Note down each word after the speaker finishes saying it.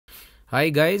Hi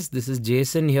guys, this is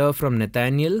Jason here from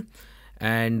Nathaniel,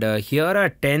 and here are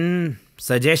 10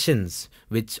 suggestions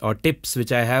or tips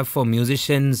which I have for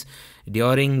musicians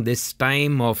during this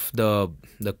time of the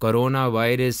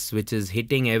coronavirus, which is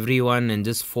hitting everyone and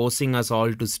just forcing us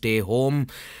all to stay home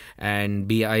and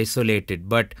be isolated.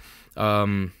 But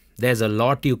there's a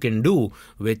lot you can do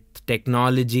with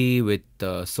technology, with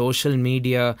social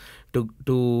media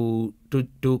to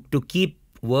keep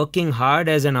working hard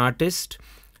as an artist,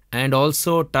 and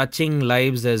also touching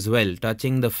lives as well,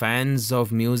 touching the fans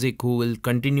of music who will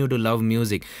continue to love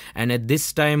music. And at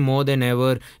this time more than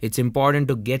ever, it's important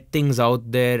to get things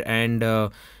out there and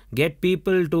get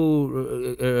people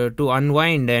to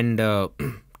unwind and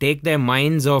take their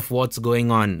minds off what's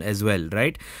going on as well,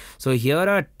 right? So here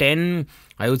are 10,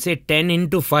 I would say 10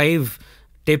 into 5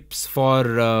 tips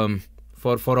for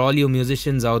all you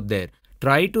musicians out there.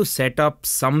 Try to set up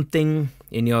something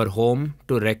in your home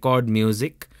to record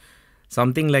music.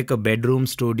 Something like a bedroom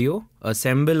studio.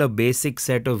 Assemble a basic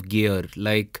set of gear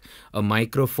like a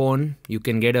microphone. You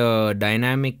can get a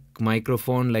dynamic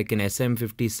microphone like an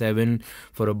SM57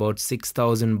 for about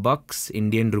 6,000 bucks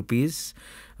Indian rupees.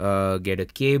 Get a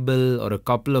cable or a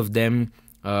couple of them.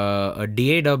 A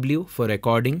DAW for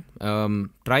recording.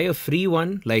 Try a free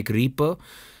one like Reaper,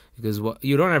 because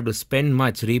you don't have to spend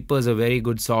much. Reaper is a very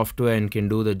good software and can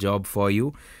do the job for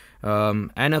you.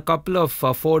 And a couple of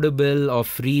affordable or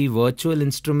free virtual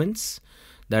instruments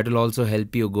that will also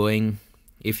help you going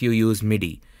if you use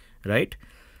MIDI, right?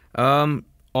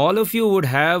 All of you would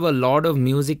have a lot of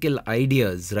musical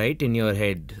ideas, right, in your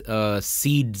head,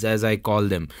 seeds as I call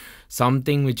them,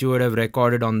 something which you would have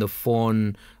recorded on the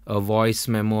phone, a voice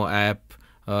memo app,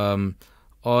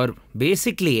 or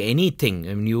basically anything.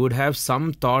 I mean, you would have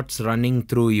some thoughts running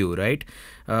through you, right?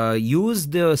 Use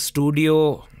the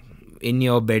studio in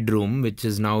your bedroom, which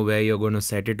is now where you're going to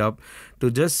set it up, to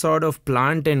just sort of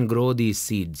plant and grow these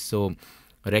seeds. So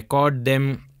record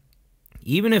them,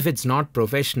 even if it's not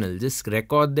professional, just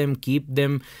record them, keep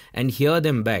them and hear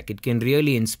them back. It can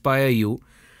really inspire you.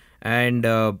 And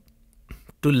to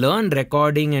learn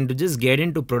recording and to just get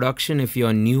into production, if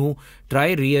you're new,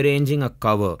 try rearranging a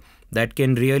cover. That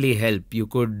can really help. You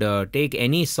could take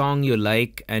any song you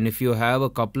like, and if you have a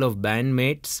couple of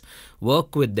bandmates,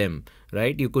 work with them,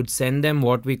 right? You could send them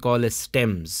what we call as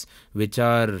stems, which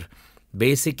are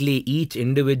basically each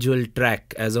individual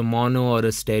track as a mono or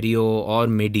a stereo or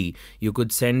MIDI. You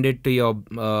could send it to your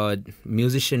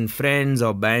musician friends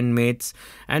or bandmates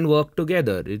and work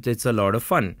together. It's a lot of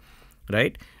fun,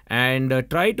 right? And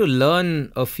try to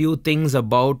learn a few things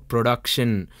about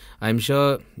production. I'm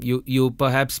sure you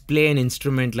perhaps play an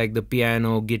instrument like the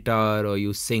piano, guitar, or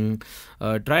you sing.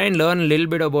 Try and learn a little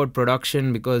bit about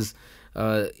production, because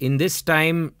in this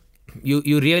time,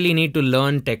 you really need to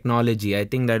learn technology. I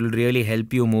think that will really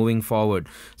help you moving forward.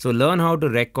 So learn how to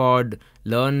record,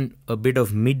 learn a bit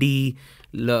of MIDI,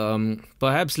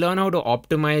 perhaps learn how to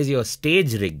optimize your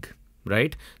stage rig.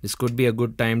 Right? This could be a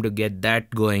good time to get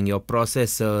that going, your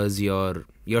processors,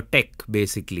 your tech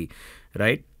basically,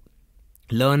 right?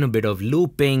 Learn a bit of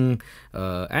looping,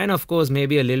 and of course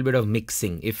maybe a little bit of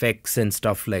mixing, effects and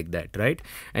stuff like that, right?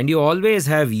 And you always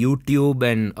have YouTube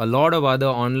and a lot of other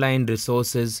online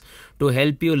resources to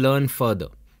help you learn further,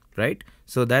 right?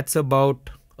 So that's about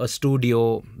a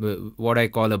studio, what I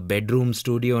call a bedroom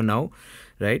studio now,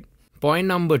 right? Point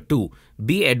number 2,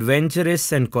 be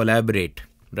adventurous and collaborate.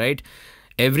 Right?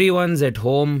 Everyone's at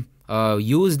home.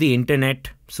 Use the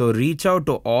internet. So reach out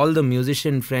to all the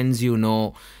musician friends you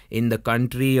know in the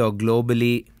country or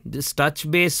globally. Just touch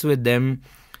base with them.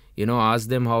 Ask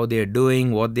them how they're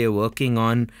doing, what they're working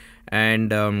on,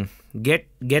 and get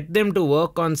them to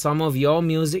work on some of your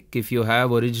music if you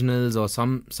have originals or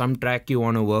some track you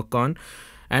want to work on,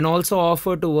 and also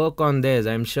offer to work on theirs.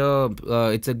 I'm sure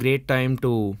it's a great time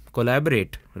to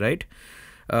collaborate, right?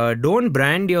 Don't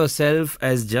brand yourself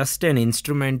as just an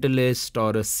instrumentalist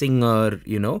or a singer,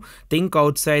 Think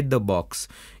outside the box.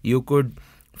 You could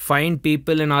find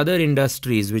people in other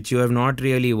industries which you have not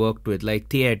really worked with, like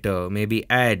theater, maybe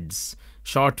ads,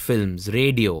 short films,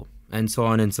 radio, and so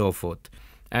on and so forth.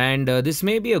 And this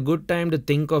may be a good time to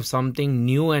think of something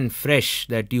new and fresh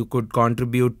that you could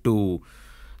contribute to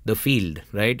the field,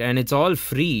 right? And it's all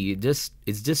free.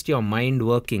 It's just your mind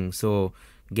working. So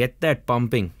get that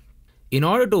pumping. In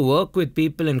order to work with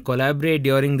people and collaborate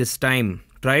during this time,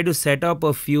 try to set up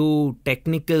a few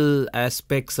technical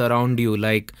aspects around you,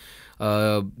 like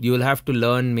you'll have to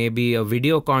learn maybe a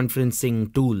video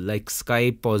conferencing tool like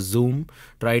Skype or Zoom.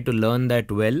 Try to learn that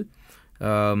well.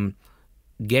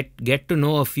 Get to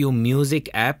know a few music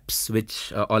apps,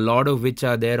 which a lot of which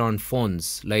are there on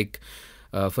phones, like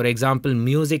For example,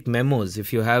 music memos,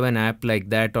 if you have an app like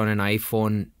that on an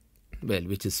iPhone, well,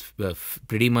 which is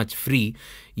pretty much free,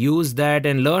 use that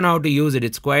and learn how to use it.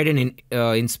 It's quite an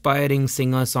inspiring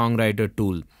singer-songwriter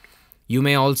tool. You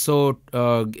may also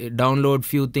download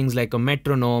few things like a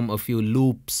metronome, a few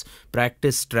loops,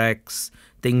 practice tracks,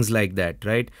 things like that,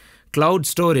 right? Cloud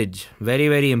storage, very,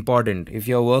 very important. If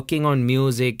you're working on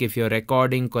music, if you're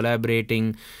recording,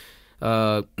 collaborating,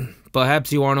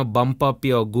 perhaps you want to bump up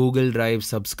your Google Drive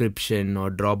subscription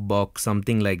or Dropbox,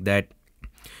 something like that.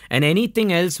 And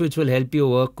anything else which will help you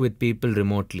work with people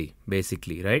remotely,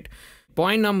 basically, right?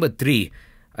 Point number 3,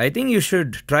 I think you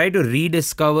should try to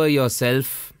rediscover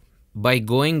yourself by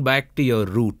going back to your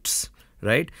roots,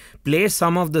 right? Play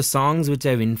some of the songs which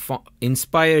have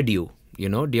inspired you,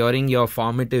 during your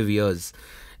formative years.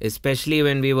 Especially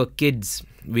when we were kids,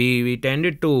 we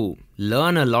tended to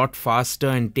learn a lot faster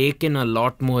and take in a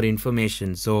lot more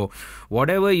information. So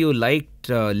whatever you liked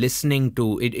listening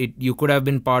to, you could have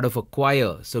been part of a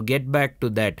choir. So get back to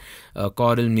that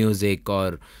choral music,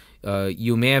 or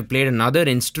you may have played another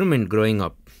instrument growing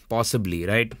up, possibly,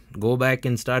 right? Go back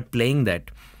and start playing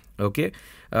that. Okay.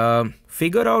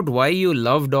 Figure out why you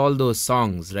loved all those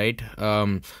songs, right?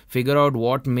 Figure out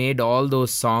what made all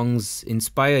those songs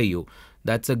inspire you.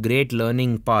 That's a great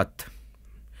learning path,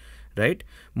 right?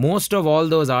 Most of all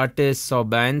those artists or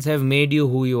bands have made you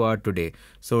who you are today.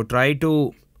 So try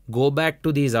to go back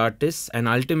to these artists, and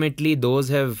ultimately those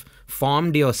have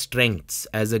formed your strengths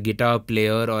as a guitar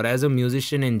player or as a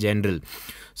musician in general.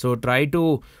 So try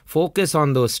to focus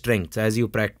on those strengths as you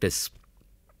practice.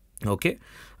 Okay.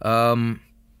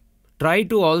 Try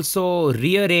to also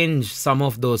rearrange some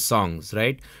of those songs,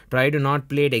 right? Try to not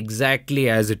play it exactly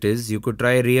as it is. You could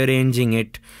try rearranging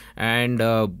it and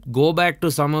go back to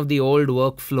some of the old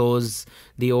workflows,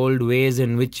 the old ways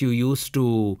in which you used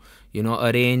to,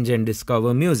 arrange and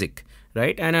discover music,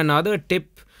 right? And another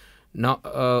tip,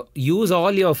 now use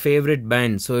all your favorite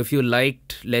bands. So if you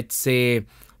liked, let's say,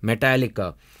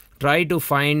 Metallica, try to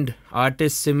find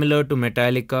artists similar to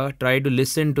Metallica, try to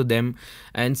listen to them.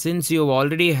 And since you've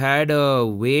already had a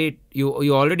way,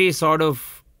 you already sort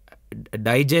of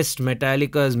digest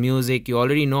Metallica's music, you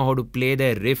already know how to play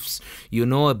their riffs, you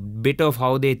know a bit of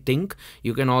how they think,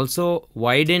 you can also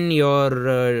widen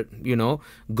your,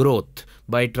 growth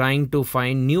by trying to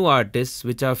find new artists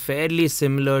which are fairly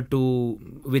similar to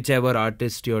whichever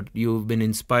artist you've been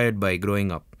inspired by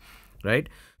growing up, right?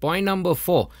 Point number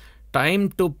 4. Time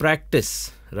to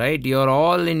practice, right? You're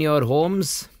all in your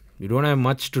homes. You don't have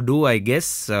much to do, I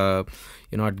guess. You're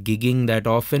not gigging that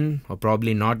often, or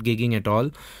probably not gigging at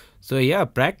all. So yeah,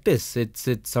 practice. It's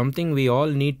something we all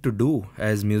need to do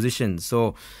as musicians.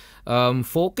 So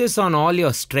focus on all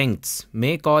your strengths.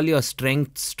 Make all your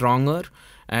strengths stronger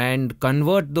and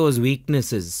convert those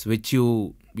weaknesses which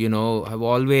you have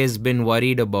always been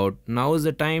worried about. Now is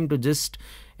the time to just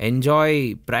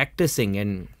enjoy practicing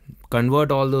and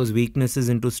convert all those weaknesses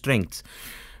into strengths.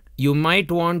 You might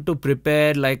want to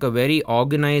prepare like a very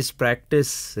organized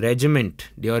practice regiment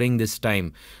during this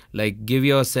time. Like give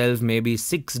yourself maybe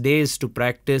 6 days to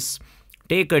practice.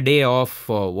 Take a day off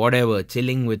for whatever,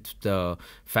 chilling with the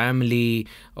family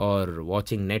or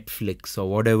watching Netflix or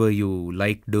whatever you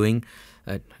like doing.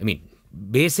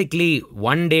 Basically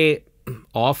 1 day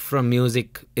off from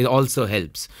music, it also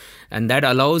helps. And that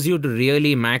allows you to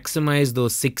really maximize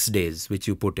those 6 days which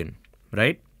you put in,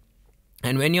 right?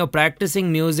 And when you're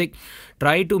practicing music,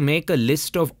 try to make a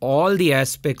list of all the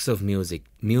aspects of music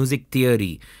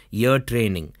theory, ear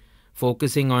training,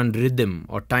 focusing on rhythm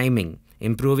or timing,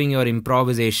 improving your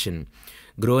improvisation,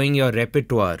 growing your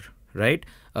repertoire, right?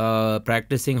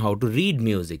 Practicing how to read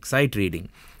music, sight reading,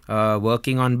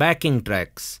 working on backing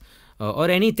tracks, or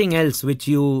anything else which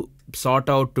you sought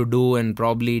out to do and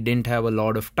probably didn't have a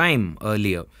lot of time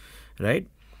earlier, right?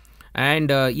 And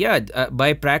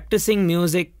by practicing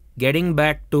music, getting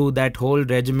back to that whole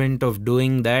regiment of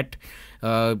doing that,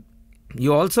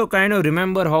 you also kind of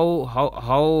remember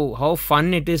how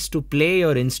fun it is to play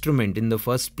your instrument in the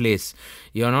first place.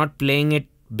 You're not playing it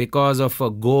because of a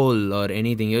goal or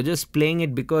anything. You're just playing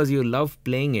it because you love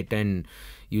playing it, and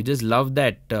you just love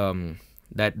that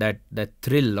that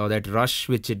thrill or that rush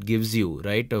which it gives you,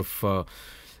 right?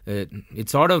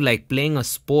 It's sort of like playing a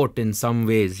sport in some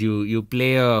ways. You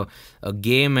play a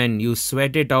game and you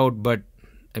sweat it out, but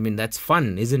that's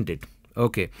fun, isn't it?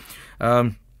 Okay.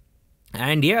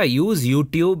 And yeah, use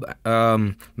YouTube.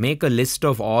 Make a list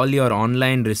of all your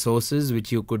online resources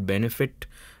which you could benefit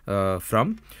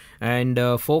from, and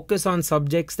focus on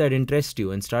subjects that interest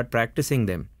you and start practicing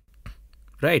them.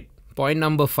 Right. Point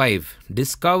number 5,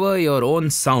 discover your own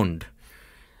sound.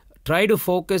 Try to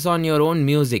focus on your own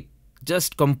music.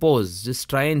 just compose, just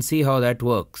try and see how that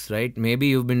works, right? Maybe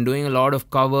you've been doing a lot of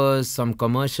covers, some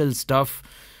commercial stuff.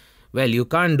 Well, you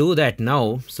can't do that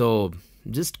now, so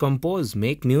just compose,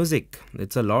 make music.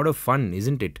 It's a lot of fun,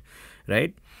 isn't it?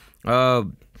 Right?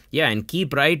 Yeah, and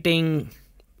keep writing.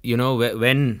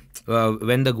 When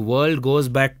the world goes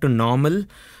back to normal,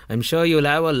 I'm sure you'll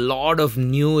have a lot of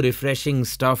new refreshing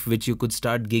stuff which you could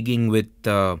start gigging with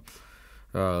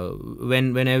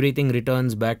when everything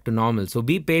returns back to normal. So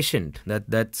be patient.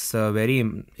 That's very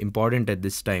important at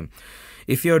this time.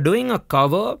 If you're doing a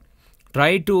cover,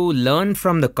 try to learn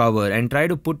from the cover and try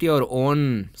to put your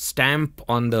own stamp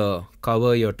on the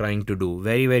cover you're trying to do.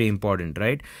 Very, very important,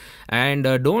 right? And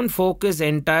don't focus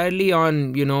entirely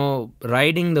on,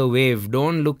 riding the wave.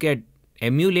 Don't look at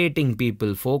emulating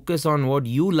people. Focus on what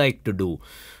you like to do.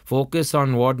 Focus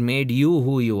on what made you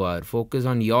who you are. Focus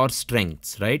on your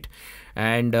strengths, right?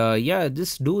 And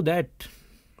just do that.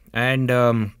 And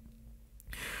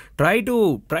try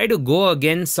to go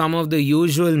against some of the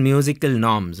usual musical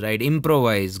norms, right?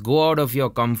 Improvise, go out of your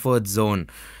comfort zone,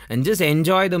 and just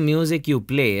enjoy the music you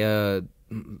play,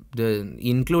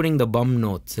 including the bum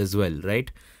notes as well,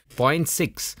 right? Point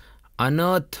 6,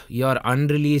 unearth your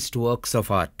unreleased works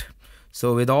of art.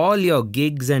 So with all your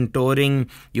gigs and touring,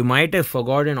 you might have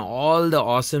forgotten all the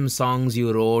awesome songs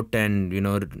you wrote and,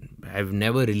 have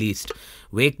never released.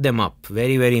 Wake them up.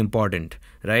 Very, very important,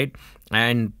 right?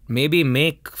 And maybe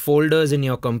make folders in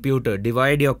your computer.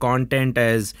 Divide your content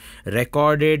as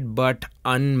recorded but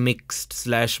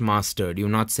unmixed/mastered. You've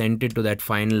not sent it to that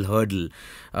final hurdle.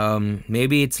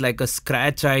 Maybe it's like a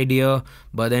scratch idea,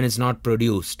 but then it's not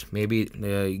produced. Maybe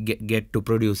get to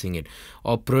producing it.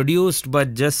 Or produced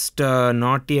but just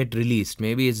not yet released.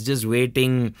 Maybe it's just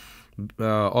waiting,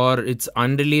 or it's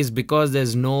unreleased because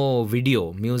there's no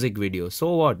music video.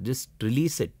 So what? Just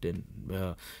release it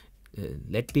and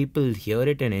let people hear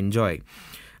it and enjoy.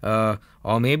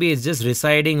 Or maybe it's just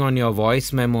residing on your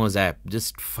voice memos app.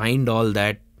 Just find all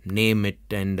that, name it,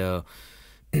 and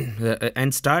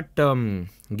start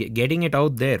getting it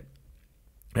out there,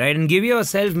 right? And give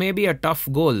yourself maybe a tough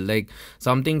goal, like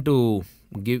something to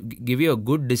give you a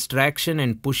good distraction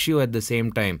and push you at the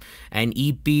same time. An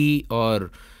EP,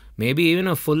 or maybe even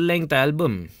a full-length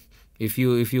album, if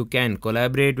you can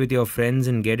collaborate with your friends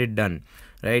and get it done.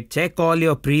 Right? Check all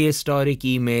your prehistoric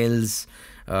emails,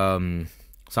 some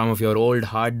of your old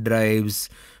hard drives,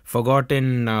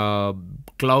 forgotten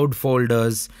cloud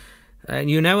folders.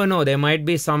 And you never know, there might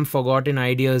be some forgotten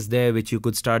ideas there which you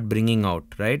could start bringing out,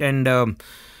 right? And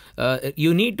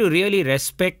you need to really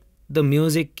respect the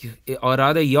music, or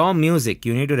rather your music.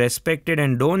 You need to respect it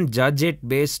and don't judge it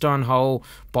based on how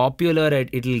popular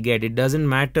it'll get. It doesn't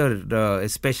matter,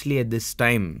 especially at this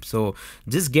time. So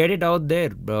just get it out there.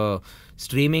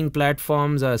 Streaming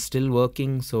platforms are still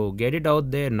working, so get it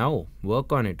out there now.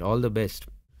 Work on it. All the best.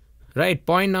 Right,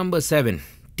 point number 7.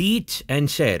 Teach and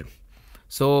share.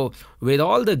 So with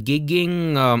all the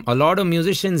gigging, a lot of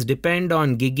musicians depend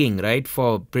on gigging, right,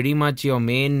 for pretty much your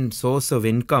main source of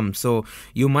income. So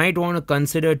you might want to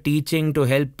consider teaching to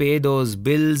help pay those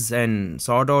bills and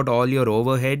sort out all your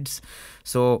overheads.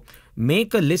 So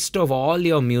make a list of all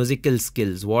your musical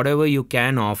skills, whatever you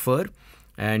can offer,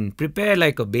 and prepare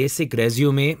like a basic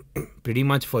resume pretty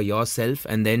much for yourself,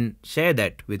 and then share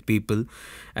that with people.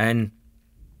 And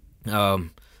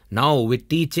now with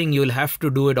teaching, you'll have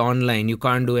to do it online. You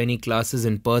can't do any classes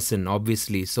in person,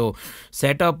 obviously. So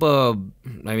set up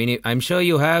I'm sure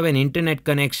you have an internet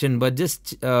connection, but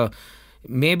just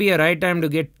maybe a right time to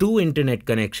get 2 internet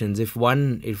connections if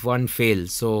one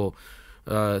fails. So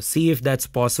see if that's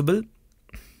possible.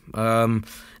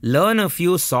 Learn a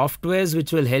few softwares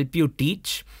which will help you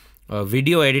teach,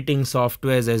 video editing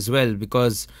softwares as well,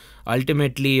 because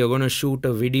ultimately you're going to shoot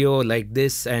a video like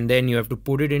this and then you have to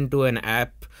put it into an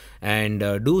app and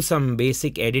do some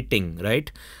basic editing,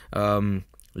 right?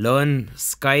 Learn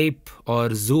Skype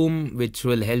or Zoom, which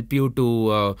will help you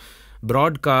to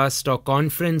broadcast or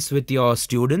conference with your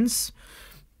students.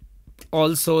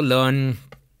 Also learn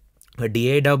a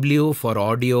DAW for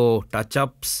audio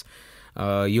touch-ups.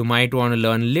 You might want to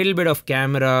learn a little bit of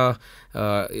camera,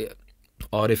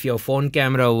 or if your phone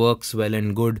camera works well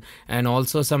and good, and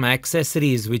also some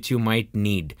accessories which you might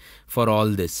need for all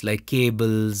this, like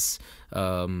cables,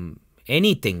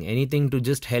 anything to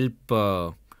just help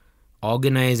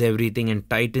organize everything and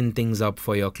tighten things up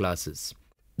for your classes.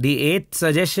 The 8th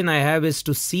suggestion I have is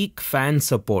to seek fan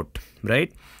support,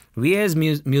 right? We as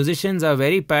musicians are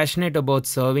very passionate about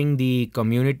serving the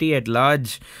community at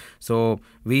large. So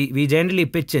we generally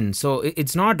pitch in. So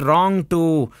it's not wrong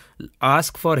to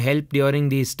ask for help during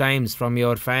these times from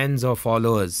your fans or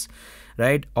followers.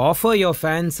 right? Offer your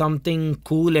fans something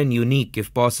cool and unique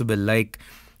if possible, like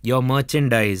your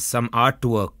merchandise, some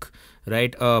artwork,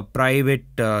 right? A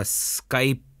private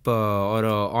Skype or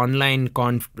a online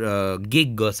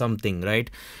gig or something, right?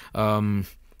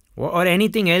 Or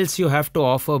anything else you have to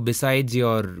offer besides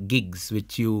your gigs,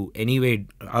 which you anyway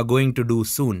are going to do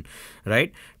soon,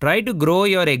 right? Try to grow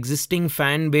your existing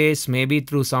fan base, maybe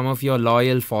through some of your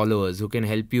loyal followers who can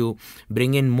help you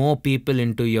bring in more people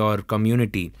into your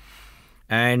community.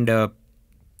 And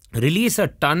release a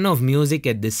ton of music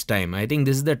at this time. I think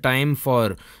this is the time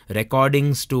for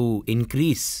recordings to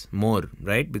increase more,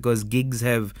 right? Because gigs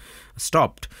have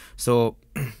stopped. So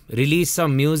release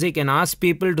some music and ask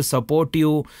people to support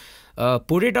you.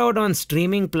 Put it out on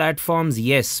streaming platforms,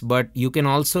 yes, but you can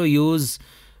also use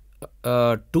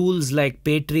tools like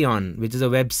Patreon, which is a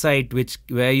website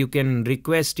where you can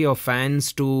request your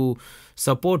fans to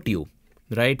support you,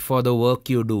 right, for the work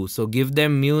you do. So give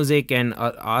them music and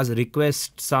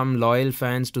request some loyal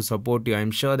fans to support you.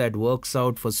 I'm sure that works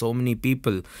out for so many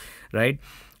people, right?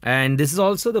 And this is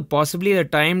also possibly the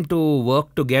time to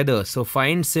work together. So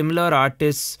find similar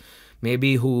artists,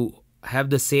 maybe who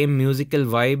have the same musical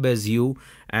vibe as you,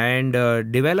 and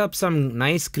develop some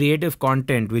nice creative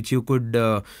content which you could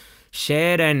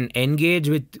share and engage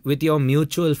with your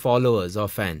mutual followers or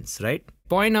fans, right?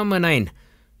 Point number 9.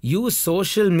 Use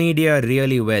social media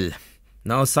really well.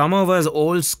 Now, some of us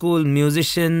old school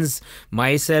musicians,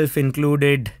 myself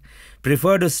included,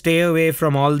 prefer to stay away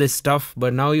from all this stuff,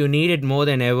 but now you need it more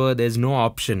than ever. There's no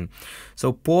option.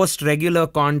 So post regular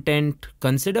content.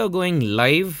 Consider going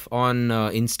live on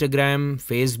Instagram,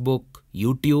 Facebook,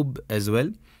 YouTube as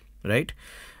well, right?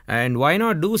 And why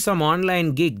not do some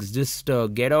online gigs? Just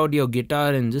get out your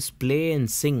guitar and just play and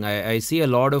sing. I see a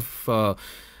lot of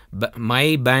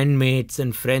my bandmates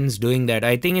and friends doing that.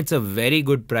 I think it's a very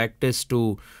good practice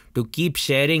to keep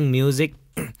sharing music,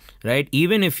 right?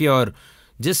 Even if you're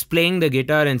just playing the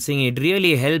guitar and singing, it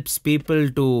really helps people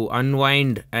to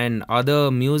unwind and other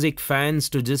music fans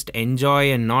to just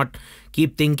enjoy and not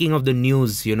keep thinking of the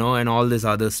news, and all this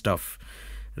other stuff,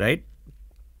 right?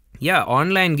 Yeah,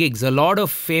 online gigs. A lot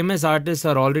of famous artists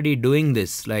are already doing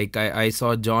this. Like I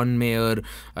saw John Mayer,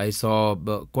 I saw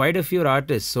quite a few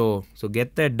artists. So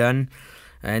get that done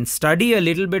and study a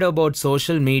little bit about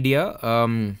social media.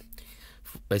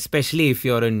 Especially if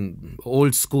you're an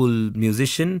old school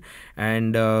musician,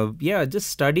 and just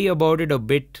study about it a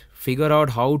bit, figure out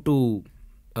how to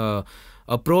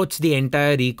approach the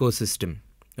entire ecosystem.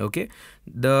 Okay,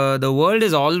 the world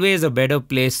is always a better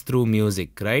place through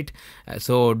music, right?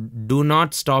 So do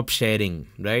not stop sharing,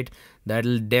 right?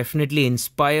 That'll definitely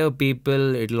inspire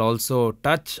people. It'll also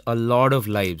touch a lot of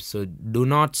lives. So do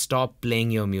not stop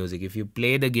playing your music. If you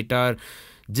play the guitar,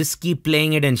 just keep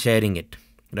playing it and sharing it,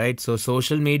 right? So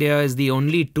social media is the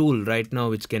only tool right now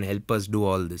which can help us do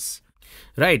all this,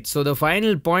 right? So the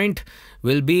final point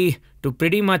will be to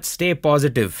pretty much stay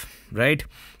positive, right?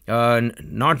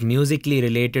 Not musically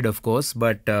related, of course,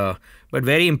 but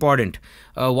very important.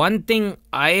 One thing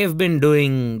I have been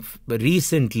doing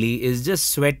recently is just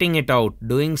sweating it out,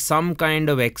 doing some kind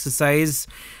of exercise,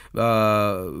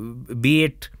 be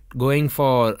it going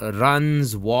for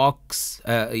runs, walks,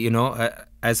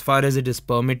 as far as it is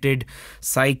permitted,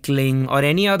 cycling, or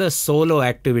any other solo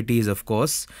activities, of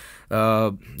course.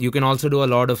 You can also do a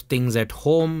lot of things at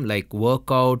home, like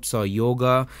workouts or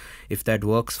yoga, if that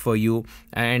works for you.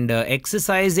 And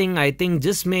exercising, I think,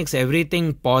 just makes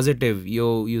everything positive.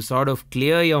 You sort of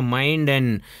clear your mind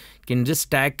and can just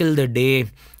tackle the day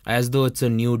as though it's a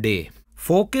new day.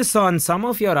 Focus on some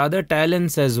of your other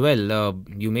talents as well.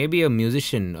 You may be a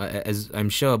musician, as I'm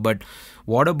sure, but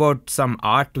what about some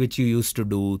art which you used to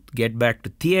do? Get back to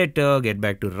theater, get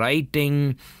back to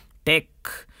writing, tech,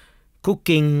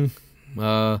 cooking.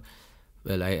 I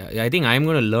think I'm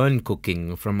going to learn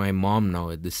cooking from my mom now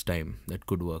at this time. That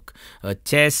could work.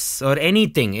 Chess or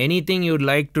anything you'd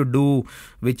like to do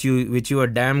which you were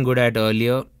damn good at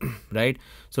earlier, right?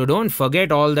 So don't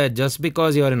forget all that just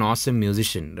because you're an awesome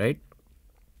musician, right?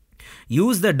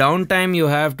 Use the downtime you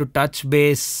have to touch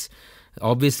base,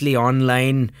 obviously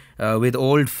online, with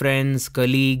old friends,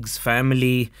 colleagues,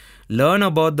 family. Learn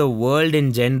about the world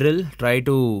in general. Try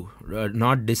to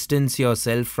not distance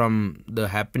yourself from the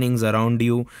happenings around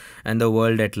you and the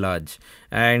world at large.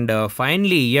 And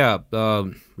finally,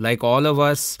 like all of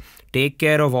us, take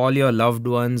care of all your loved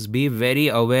ones. Be very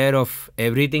aware of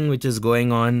everything which is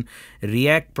going on.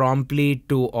 React promptly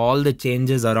to all the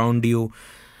changes around you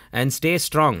and stay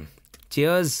strong.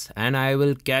 Cheers, and I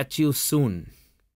will catch you soon.